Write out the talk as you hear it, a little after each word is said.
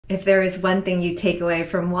If there is one thing you take away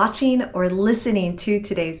from watching or listening to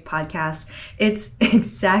today's podcast, it's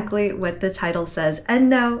exactly what the title says. And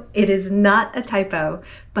no, it is not a typo.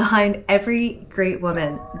 Behind every great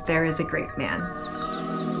woman, there is a great man.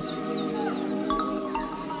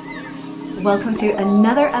 Welcome to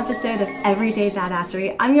another episode of Everyday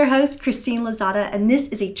Badassery. I'm your host, Christine Lozada, and this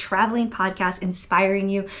is a traveling podcast inspiring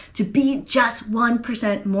you to be just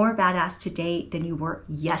 1% more badass today than you were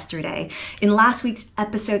yesterday. In last week's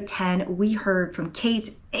episode 10, we heard from Kate,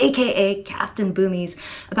 aka Captain Boomies,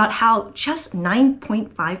 about how just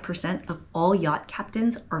 9.5% of all yacht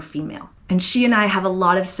captains are female. And she and I have a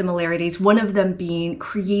lot of similarities, one of them being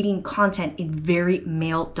creating content in very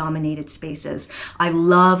male-dominated spaces. I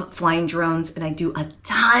love flying drones and I do a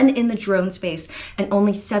ton in the drone space, and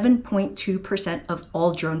only 7.2% of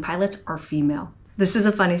all drone pilots are female. This is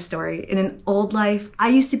a funny story. In an old life, I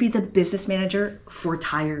used to be the business manager for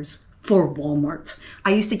tires for Walmart.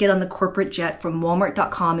 I used to get on the corporate jet from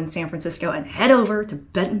Walmart.com in San Francisco and head over to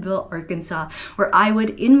Bentonville, Arkansas, where I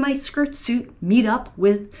would, in my skirt suit, meet up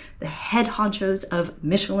with the head honchos of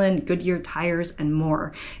Michelin, Goodyear tires, and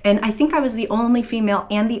more. And I think I was the only female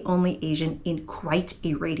and the only Asian in quite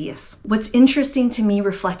a radius. What's interesting to me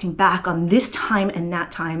reflecting back on this time and that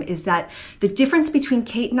time is that the difference between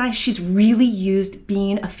Kate and I, she's really used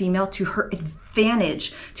being a female to her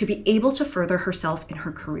advantage to be able to further herself in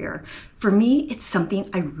her career. For me, it's something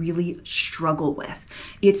I really struggle with.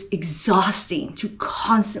 It's exhausting to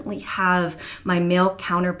constantly have my male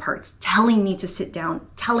counterparts telling me to sit down,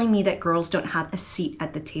 telling me that girls don't have a seat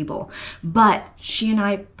at the table. But she and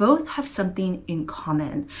I both have something in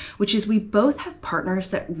common, which is we both have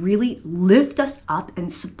partners that really lift us up and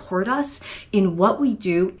support us in what we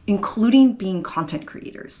do, including being content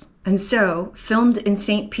creators. And so, filmed in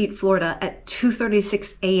St. Pete, Florida at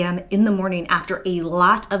 2:36 a.m. in the morning after a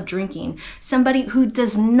lot of drinking, somebody who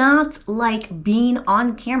does not like being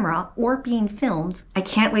on camera or being filmed, I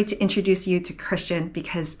can't wait to introduce you to Christian,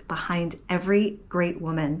 because behind every great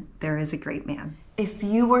woman, there is a great man. If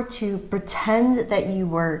you were to pretend that you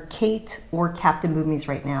were Kate or Captain Boomies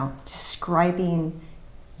right now, describing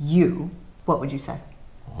you, what would you say?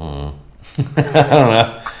 I don't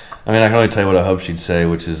know. I mean, I can only tell you what I hope she'd say,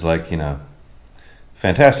 which is like, you know,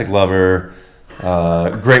 fantastic lover,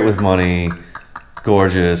 great with money,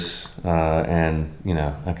 gorgeous, and, you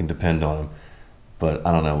know, I can depend on him. But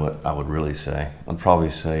I don't know what I would really say. I'd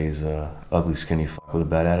probably say he's a ugly, skinny fuck with a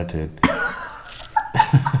bad attitude.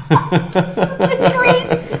 This is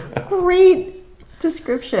a great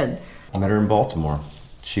description. I met her in Baltimore.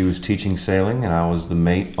 She was teaching sailing, and I was the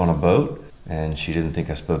mate on a boat, and she didn't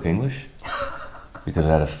think I spoke English. Because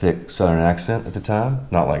I had a thick southern accent at the time,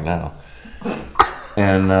 not like now.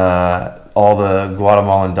 And all the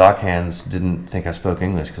Guatemalan dockhands didn't think I spoke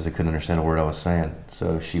English because they couldn't understand a word I was saying.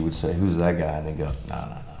 So she would say, "Who's that guy?" And they go,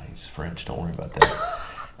 no, he's French, don't worry about that.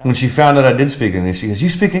 When she found out I did speak English, she goes, "You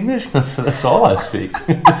speak English?" That's all I speak.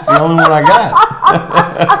 It's the only one I got.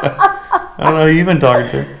 I don't know who you've been talking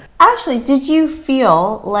to. Actually, did you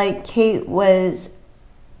feel like Kate was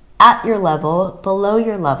at your level, below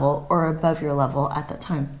your level, or above your level at that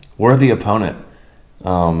time? We're the opponent.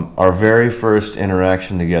 Our very first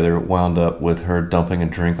interaction together wound up with her dumping a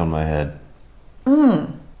drink on my head.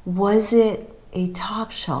 Was it a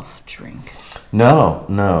top shelf drink? No.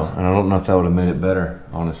 And I don't know if that would have made it better,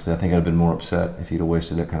 honestly. I think I'd have been more upset if you'd have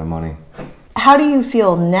wasted that kind of money. How do you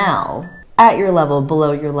feel now, at your level,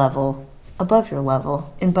 below your level, above your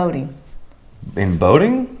level, in boating? In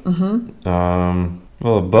boating? Mm-hmm.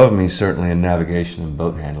 Well, above me, certainly in navigation and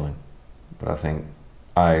boat handling. But I think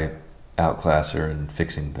I outclass her in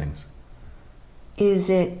fixing things. Is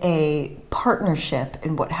it a partnership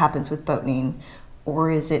in what happens with boating, or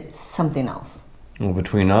is it something else? Well,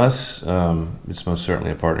 between us, it's most certainly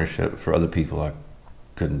a partnership. For other people, I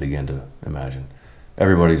couldn't begin to imagine.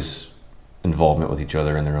 Everybody's involvement with each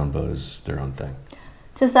other in their own boat is their own thing.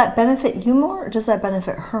 Does that benefit you more, or does that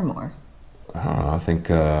benefit her more? I don't know. I think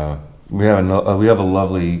we have a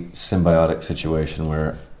lovely symbiotic situation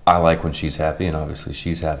where I like when she's happy, and obviously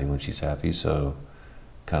she's happy when she's happy, so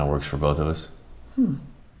it kind of works for both of us.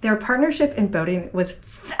 Their partnership in boating was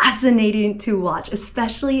fascinating to watch,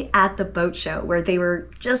 especially at the boat show where they were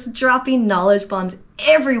just dropping knowledge bombs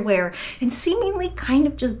everywhere and seemingly kind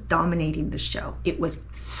of just dominating the show. It was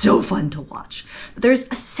so fun to watch. But there's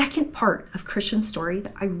a second part of Christian's story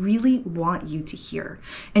that I really want you to hear.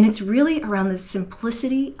 And it's really around the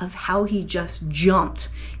simplicity of how he just jumped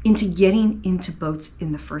into getting into boats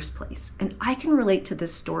in the first place. And I can relate to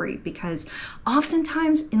this story because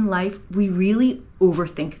oftentimes in life, we really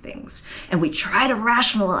overthink things and we try to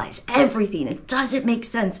rationalize everything. It doesn't make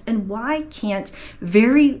sense. And why can't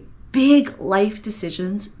very big life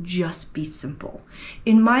decisions just be simple?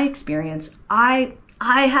 In my experience, I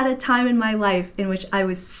had a time in my life in which I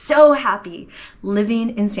was so happy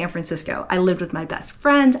living in San Francisco. I lived with my best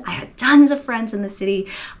friend. I had tons of friends in the city.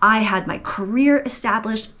 I had my career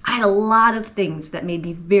established. I had a lot of things that made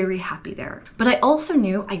me very happy there. But I also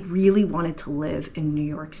knew I really wanted to live in New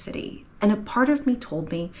York City. And a part of me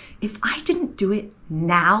told me if I didn't do it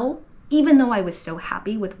now, even though I was so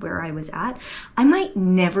happy with where I was at, I might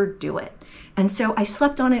never do it. And so I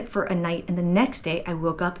slept on it for a night, and the next day I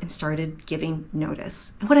woke up and started giving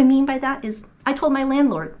notice. And what I mean by that is I told my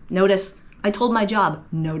landlord, notice. I told my job,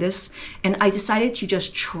 notice. And I decided to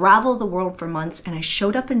just travel the world for months, and I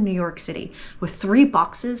showed up in New York City with 3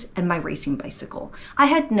 boxes and my racing bicycle. I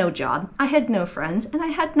had no job, I had no friends, and I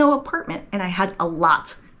had no apartment, and I had a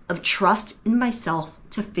lot of trust in myself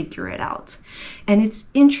to figure it out. And it's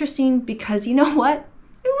interesting because you know what?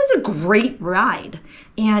 It was a great ride.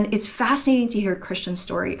 And it's fascinating to hear Christian's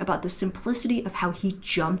story about the simplicity of how he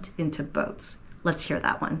jumped into boats. Let's hear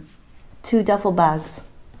that one. 2 duffel bags.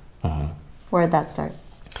 Where did that start?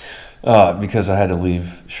 Because I had to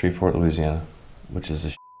leave Shreveport, Louisiana, which is a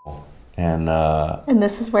shithole. And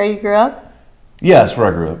this is where you grew up? Yeah, that's where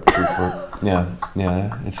I grew up, Shreveport.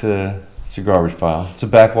 Yeah. It's a garbage pile. It's a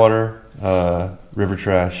backwater river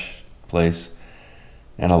trash place,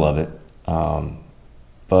 and I love it.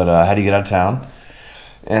 But I had to get out of town,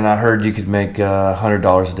 and I heard you could make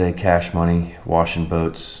 $100 a day cash money washing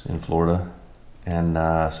boats in Florida. And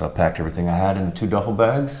so I packed everything I had into 2 duffel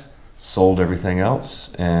bags, sold everything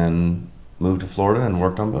else, and moved to Florida and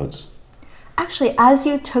worked on boats. Actually, as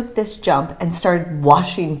you took this jump and started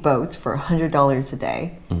washing boats for $100 a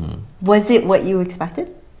day, was it what you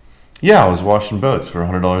expected? Yeah, I was washing boats for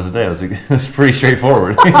 $100 a day. It was pretty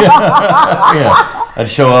straightforward. Yeah. I'd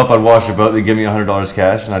show up, I'd wash a boat, they'd give me $100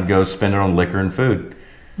 cash, and I'd go spend it on liquor and food.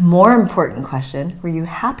 More important question, were you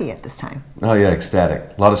happy at this time? Oh yeah,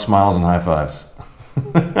 ecstatic. A lot of smiles and high fives.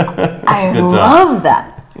 I love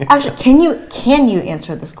that. Actually, can you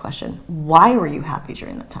answer this question? Why were you happy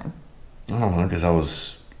during that time? I don't know, because I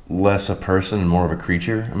was less a person and more of a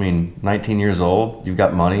creature. I mean, 19 years old, you've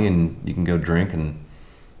got money and you can go drink and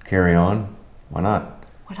carry on. Why not?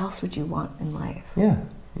 What else would you want in life? Yeah.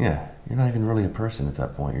 You're not even really a person at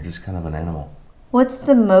that point. You're just kind of an animal. What's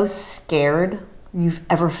the most scared you've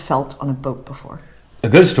ever felt on a boat before? A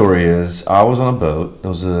good story is I was on a boat. It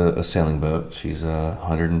was a sailing boat. She's a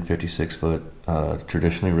 156-foot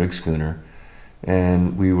traditionally rigged schooner.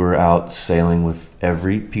 And we were out sailing with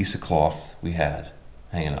every piece of cloth we had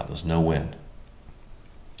hanging out. There was no wind.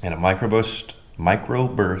 And a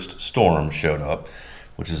microburst storm showed up,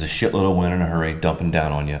 which is a shitload of wind in a hurry dumping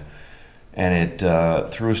down on you. And it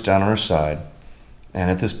threw us down on our side. And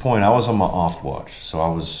at this point, I was on my off watch. So I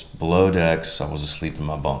was below decks. I was asleep in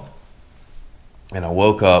my bunk. And I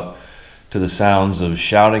woke up to the sounds of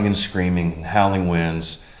shouting and screaming and howling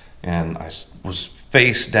winds. And I was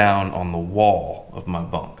face down on the wall of my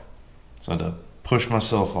bunk. So I had to push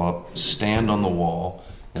myself up, stand on the wall,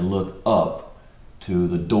 and look up to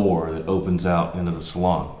the door that opens out into the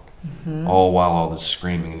salon. All while all this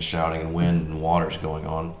screaming and shouting and wind and water's going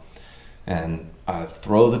on. And I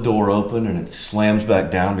throw the door open and it slams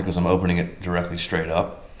back down because I'm opening it directly straight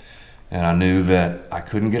up. And I knew that I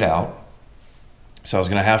couldn't get out. So I was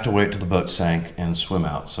going to have to wait till the boat sank and swim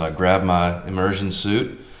out. So I grabbed my immersion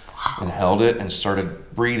suit and held it and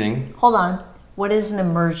started breathing. Hold on. What is an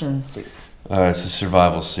immersion suit? It's a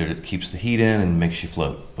survival suit. It keeps the heat in and makes you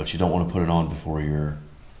float. But you don't want to put it on before you're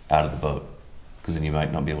out of the boat, because then you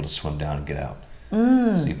might not be able to swim down and get out.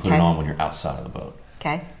 So you put it on when you're outside of the boat.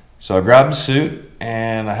 Okay. So I grabbed the suit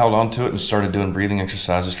and I held onto it and started doing breathing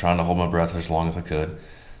exercises, trying to hold my breath as long as I could.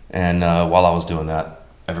 And while I was doing that,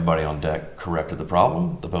 everybody on deck corrected the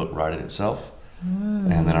problem. The boat righted itself.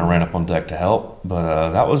 And then I ran up on deck to help.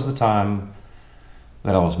 But that was the time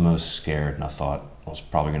that I was most scared, and I thought I was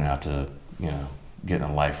probably going to have to, get in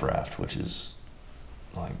a life raft, which is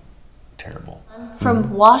like terrible.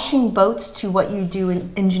 From washing boats to what you do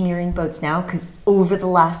in engineering boats now, because over the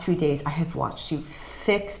last few days I have watched you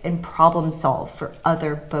fix and problem solve for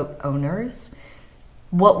other boat owners.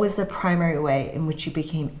 What was the primary way in which you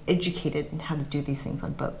became educated in how to do these things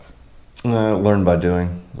on boats? Learned by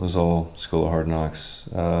doing. It was all School of Hard Knocks.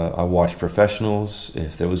 I watched professionals.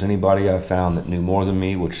 If there was anybody I found that knew more than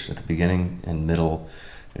me, which at the beginning and middle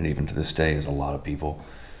and even to this day is a lot of people,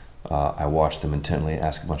 I watched them intently,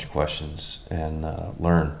 ask a bunch of questions, and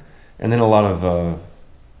learn. And then a lot of,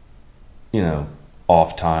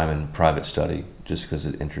 off time and private study, just because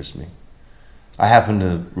it interests me. I happen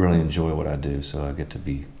to really enjoy what I do, so I get to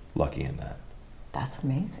be lucky in that. That's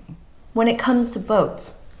amazing. When it comes to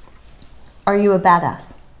boats, are you a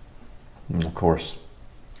badass? Of course.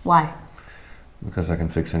 Why? Because I can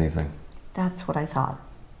fix anything. That's what I thought.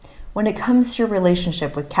 When it comes to your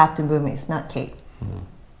relationship with Captain Boomies, not Kate,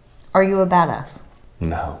 are you a badass?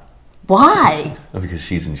 No. Why? Because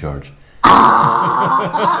she's in charge.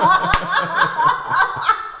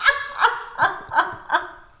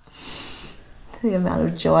 The amount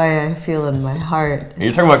of joy I feel in my heart.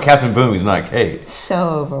 You're talking about Captain Boomies, not Kate. So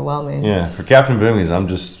overwhelming. Yeah, for Captain Boomies, I'm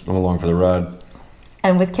along for the ride.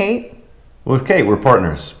 And with Kate? With Kate, we're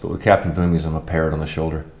partners, but with Captain Boomies, I'm a parrot on the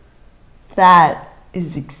shoulder. That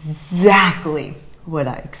is exactly what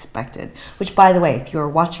I expected. Which, by the way, if you're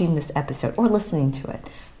watching this episode or listening to it,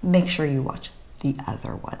 make sure you watch the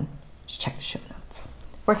other one. Just check the show notes.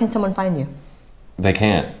 Where can someone find you? They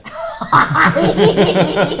can't.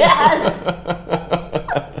 Yes!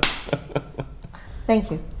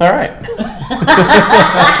 Thank you. All right.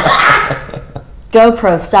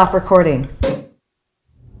 GoPro, stop recording.